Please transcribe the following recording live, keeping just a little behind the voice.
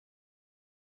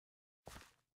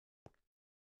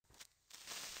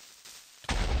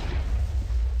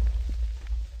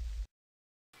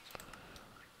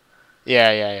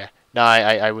Yeah, yeah, yeah. No,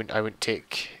 I wouldn't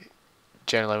take.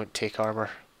 Generally, I wouldn't take armor.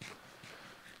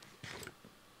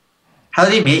 How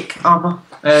do you make armor?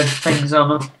 Things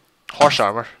armor. Horse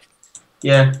armor.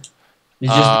 Yeah. You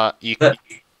just You it.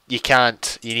 you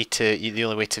can't. You need to. The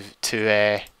only way to.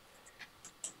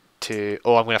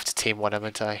 Oh, I'm gonna have to tame one,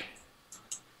 haven't I?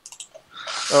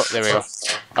 Oh, there we go.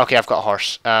 Okay, I've got a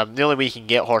horse. The only way you can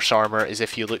get horse armor is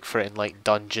if you look for it in like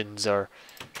dungeons or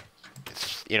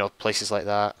places like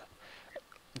that.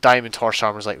 Diamond horse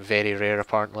armor is like very rare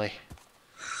apparently.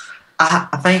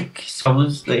 I think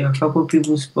someone's like a couple of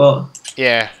people's spot.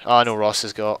 Yeah, I know Ross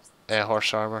has got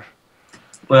horse armor.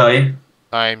 Where are you?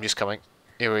 I'm just coming.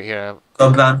 Here I am.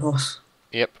 Got a brown horse.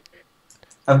 Yep.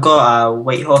 I've got a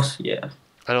white horse. Yeah.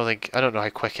 I don't know how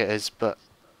quick it is, but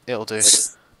it'll do.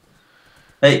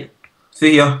 Right.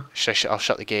 Through here. I'll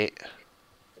shut the gate.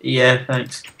 Yeah.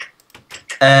 Thanks.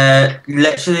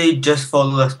 Literally just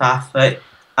follow this path, right?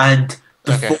 And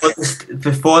Okay.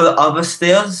 before the other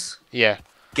stairs, Yeah.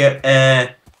 get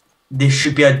there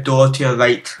should be a door to your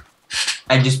right,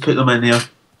 and just put them in there.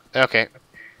 Okay.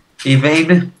 Are you behind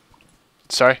me?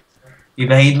 Sorry. You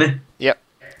behind me? Yep.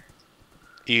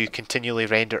 You continually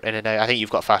render in and out. I think you've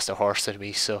got a faster horse than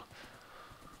me, so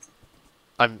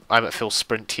I'm at full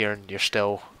sprint here, and you're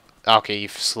still. Okay,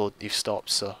 you've stopped.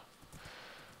 So.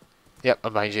 Yep,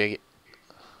 I'm behind you.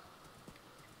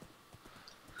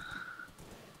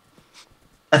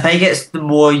 I think it's the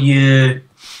more you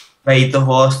ride the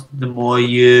horse, the more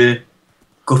you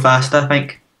go faster.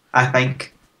 I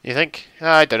think. You think?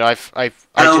 I don't know.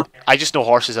 I just know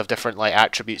horses have different like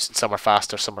attributes, and some are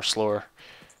faster, some are slower.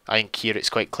 I think here it's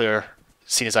quite clear.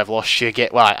 Seeing as I've lost you,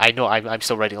 well, I know I'm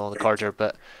still riding along the corridor,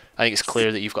 but I think it's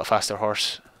clear that you've got a faster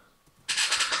horse.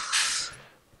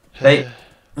 Right.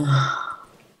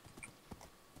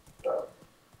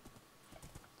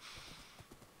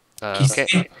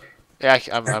 Okay. Yeah,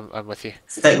 I'm with you.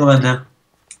 Stick them in there.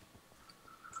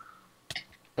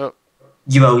 Oh,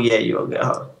 You will, yeah, you will get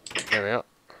her. there we go.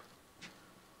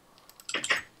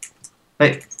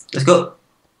 Right, let's go.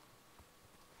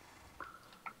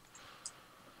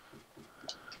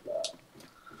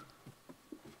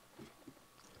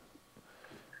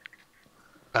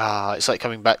 It's like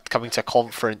coming to a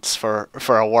conference for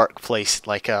a workplace,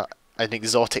 like an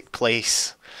exotic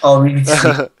place. Oh, we need to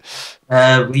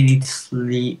sleep. We need to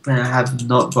sleep, and I have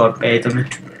not got bed on me.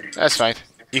 That's fine.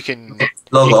 You can.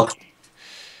 Log off.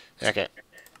 Okay.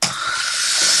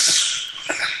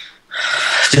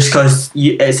 Just because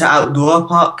it's an outdoor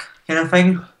park kind of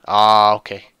thing.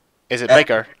 Okay. Is it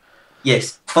bigger?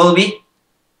 Yes. Follow me.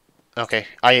 Okay.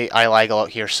 I lag a lot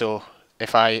here, so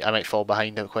if I might fall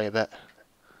behind it quite a bit.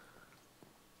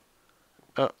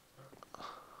 Oh.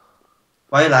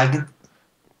 Why are you lagging?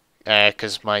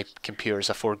 Because my computer is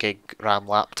a 4 gig RAM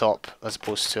laptop as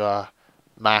opposed to a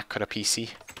Mac or a PC.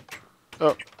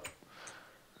 Oh.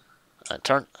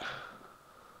 Turn.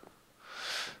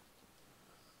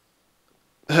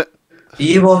 Are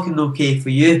you walking okay for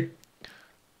you?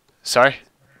 Sorry? Are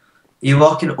you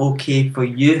walking okay for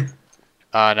you?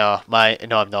 No,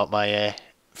 I'm not. My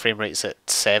frame rate's at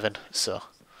 7, so.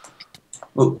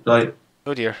 Oh, right.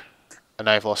 Oh dear. And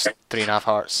I've lost 3.5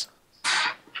 hearts.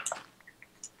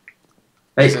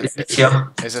 Right, Is it's here.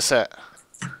 Is this it?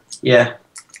 Yeah.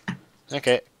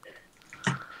 Okay.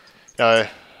 Now,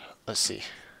 let's see.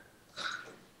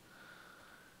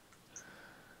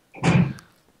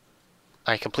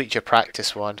 I complete your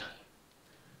practice one.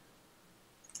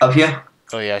 Up here.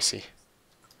 Oh yeah, I see.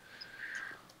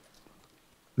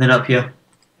 Then up here.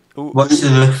 Ooh, Watch the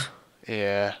roof.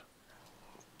 yeah.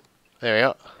 There we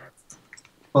go.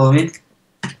 Follow me.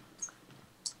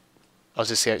 I'll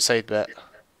just the outside bit.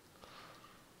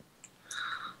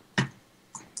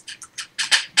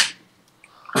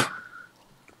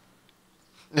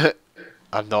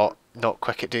 I'm not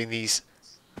quick at doing these.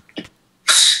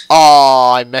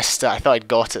 Oh, I missed it. I thought I'd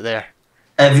got it there.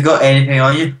 Have you got anything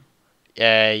on you?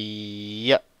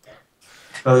 Yep.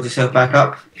 Build yourself back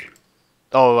up.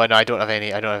 Oh no, I don't have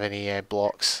any. I don't have any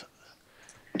blocks.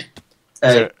 Is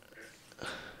Uh, there...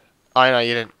 Oh no,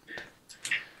 you didn't.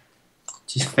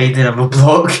 just find another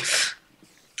block.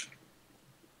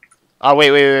 Oh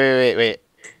wait.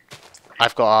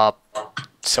 I've got a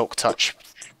silk touch.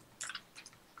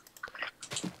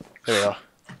 There we go.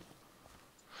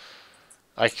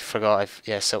 I forgot.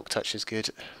 Silk touch is good.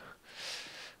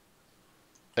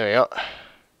 There we go.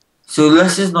 So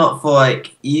this is not for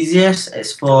like easiest,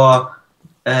 it's for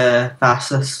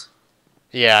fastest.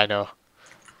 Yeah, I know.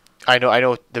 I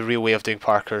know the real way of doing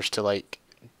parkour is to like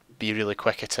be really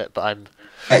quick at it, but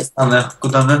It's down there. Go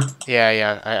down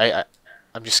there.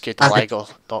 I'm just scared the Okay. lag will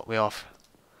knock me off.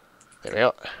 There we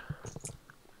go.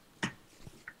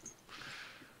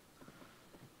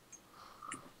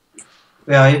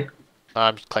 Where are you?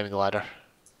 I'm climbing the ladder.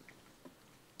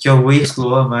 You're way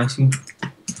slower, man.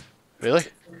 Really?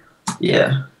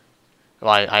 Yeah.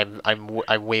 Well, I'm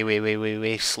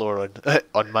way slower on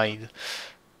on mine.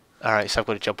 All right, so I've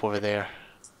got to jump over there.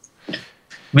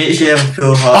 Make sure you have a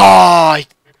full heart. Oh, I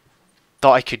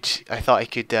thought I could. I thought I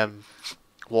could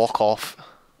walk off,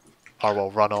 or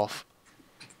well, run off.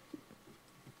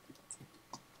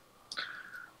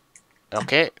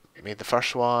 Okay, made the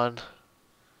first one.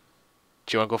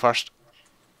 Do you want to go first?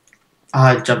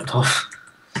 I jumped off.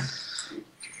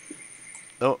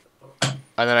 No.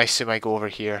 And then I assume I go over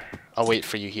here. I'll wait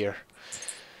for you here.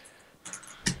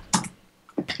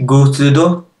 Go to the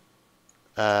door.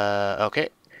 Okay.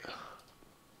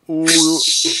 Ooh.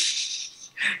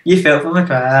 You fell from a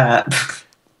trap.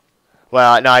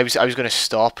 Well, no, I was going to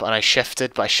stop and I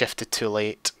shifted, but I shifted too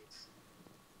late.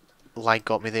 Lag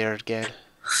got me there again.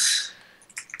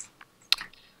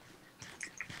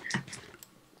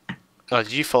 Oh,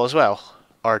 did you fall as well?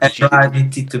 Or did you? I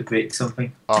needed to break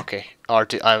something. Okay. Or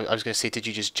I was going to say, did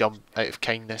you just jump out of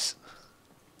kindness?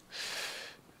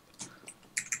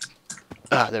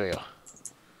 Ah, there we go.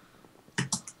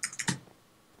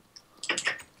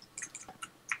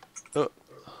 Oh,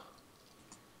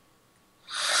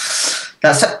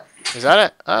 That's it. is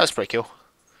that it? Ah, that's pretty cool.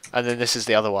 And then this is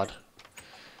the other one.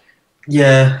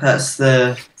 Yeah, that's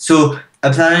the. So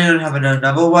I'm planning on having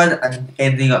another one and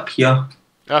ending up here.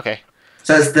 Okay.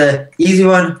 So it's the easy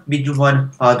one, medium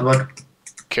one, hard one.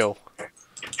 Cool.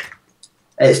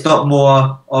 It's not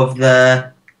more of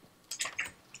the.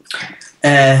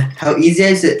 How easy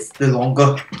is it? It's the longer.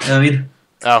 You know what I mean?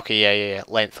 Okay, yeah.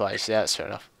 Lengthwise, yeah, that's fair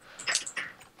enough.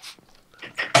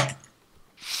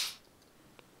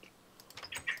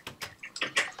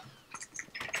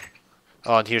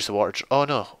 Oh, and here's the water. Oh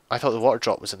no, I thought the water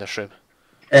drop was in this room.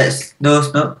 No,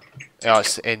 it's not. Oh,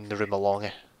 it's in the room along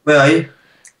it. Where are you?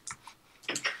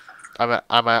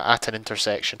 I'm at an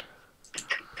intersection.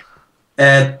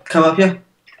 Come up here.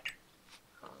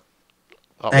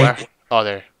 Oh, Hey. where? Oh,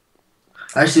 there.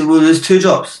 Actually, well, there's two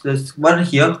drops. There's one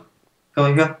here. Come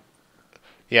up here.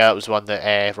 Yeah, that was one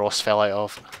that Ross fell out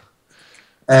of.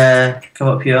 Come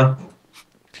up here.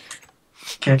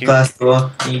 Come You- glass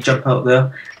door, and you jump out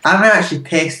there. I haven't actually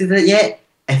tested it yet.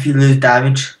 If you lose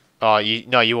damage. Oh,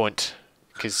 you won't,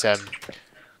 because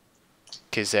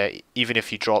even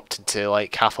if you dropped into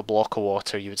like half a block of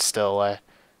water, you would still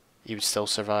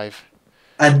survive.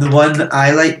 And the one that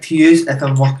I like to use if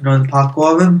I'm working on the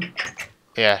parkour room.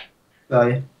 Yeah, Where are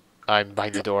you? I'm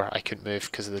behind the door. I couldn't move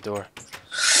because of the door.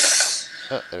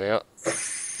 Oh, there we go.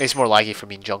 It's more laggy for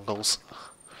me in jungles.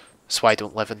 That's why I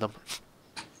don't live in them.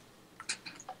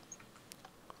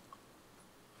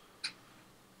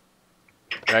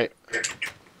 Right.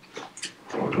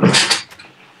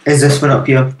 Is this one up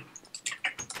here?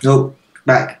 Nope.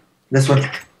 Back. This one.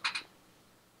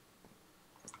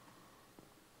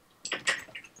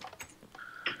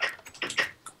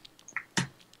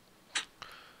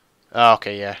 Oh,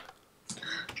 okay, yeah.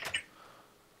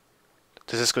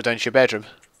 Does this go down to your bedroom?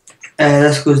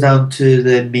 This goes down to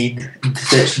the main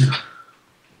intersection.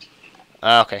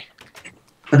 Ah, okay.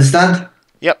 Understand?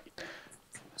 Yep.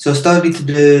 So I still need to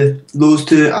do those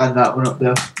two and that one up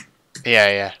there.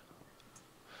 Yeah.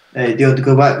 Do you want to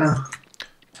go back now?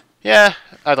 Yeah,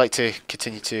 I'd like to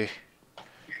continue to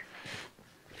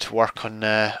work on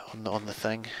the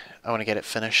thing. I want to get it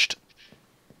finished.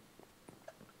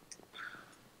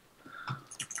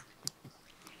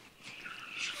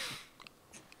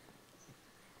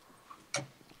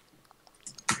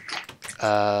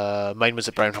 Mine was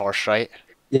a brown horse, right?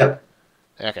 Yep.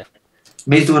 Okay.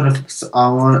 Mine's the one with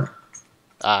arm on it.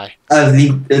 Aye.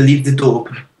 Leave the door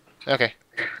open. Okay.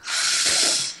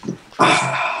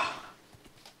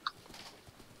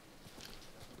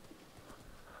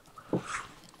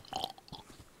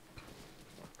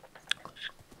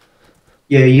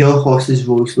 Yeah, your horse is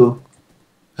really slow.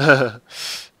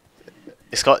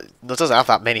 It doesn't have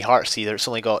that many hearts either. It's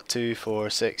only got 2, 4,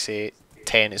 6, 8,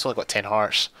 10. It's only got 10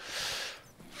 hearts.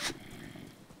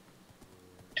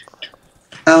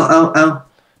 Ow.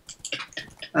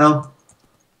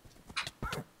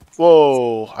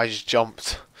 Whoa! I just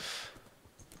jumped.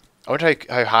 I wonder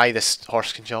how high this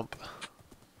horse can jump.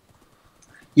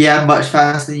 Yeah, I'm much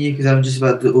faster than you because I'm just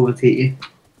about to overtake you.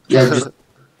 Yeah, I'm just.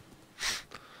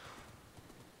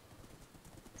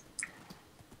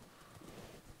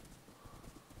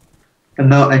 I'm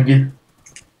not in you.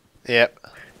 Yep.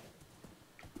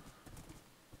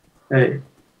 Right.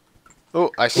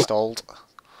 Oh, I stalled.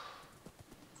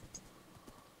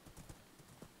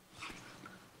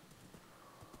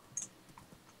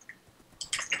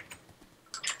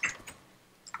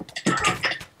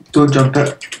 Don't jump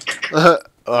it. Oh,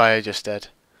 I just did.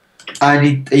 Are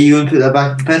you going to put that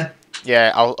back in the pen?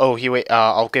 Yeah, I'll. Oh, he wait.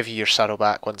 I'll give you your saddle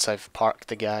back once I've parked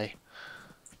the guy.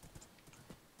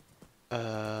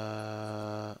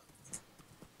 How's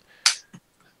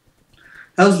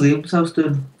Liam's house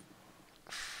doing?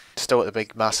 Still with the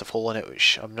big massive hole in it,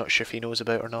 which I'm not sure if he knows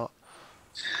about or not.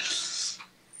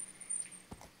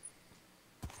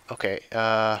 Okay.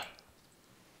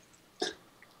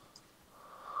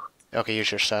 Okay,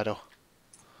 here's your saddle.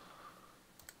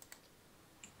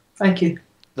 Thank you.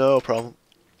 No problem.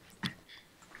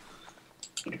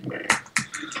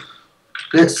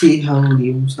 Let's see how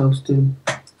Liam's house doing.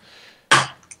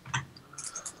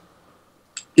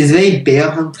 It's a very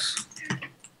bare house.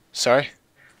 Sorry?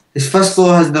 His first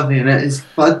floor has nothing in it. His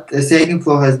second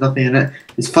floor has nothing in it.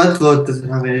 His third floor doesn't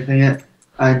have anything in it,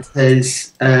 and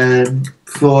his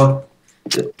floor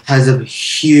has a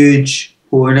huge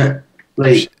hole in it.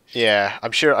 Like, yeah,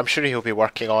 I'm sure he'll be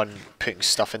working on putting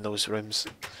stuff in those rooms.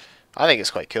 I think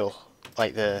it's quite cool,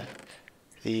 like the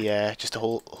just the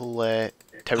whole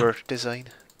tower design.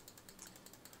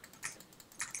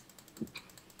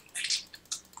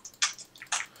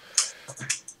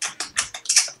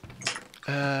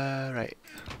 Right.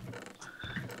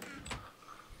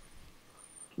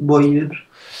 what year?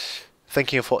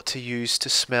 Thinking of what to use to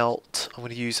smelt. I'm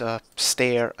going to use a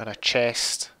stair and a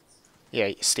chest.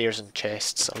 Yeah, stairs and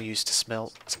chests I'll use to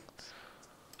smelt.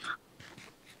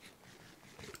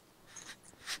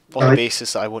 On the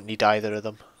basis that I won't need either of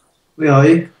them. Where are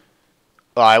you?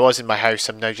 Well, I was in my house.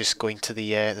 I'm now just going to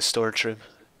the storage room,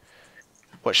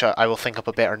 which I will think up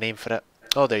a better name for it.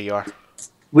 Oh, there you are.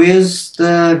 Where's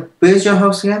your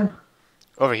house again?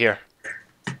 Over here.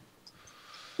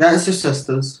 That's your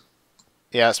sister's.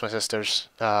 Yeah, that's my sister's,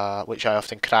 which I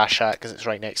often crash at because it's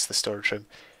right next to the storage room.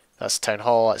 That's Town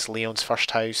Hall, that's Leon's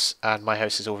first house, and my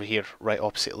house is over here, right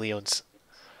opposite Leon's.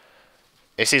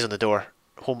 It says on the door,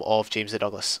 home of James the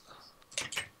Douglas.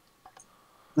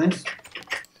 Nice.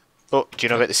 Oh, do you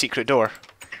know about the secret door?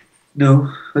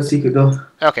 No, what's secret door?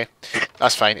 Okay,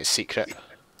 that's fine, it's secret.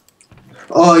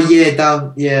 Oh yeah,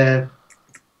 down, yeah.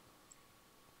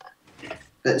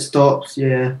 It stops,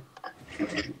 yeah.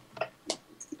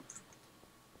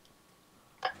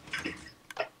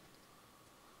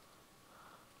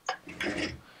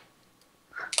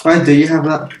 Why do you have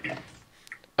that?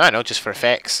 I don't know, just for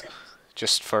effects.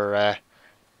 Just for,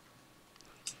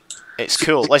 it's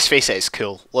cool. Let's face it, it's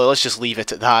cool. Well, let's just leave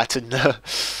it at that. And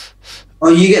Oh,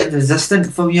 you get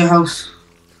resistant from your house?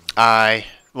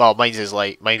 well, mine was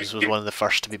one of the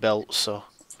first to be built, so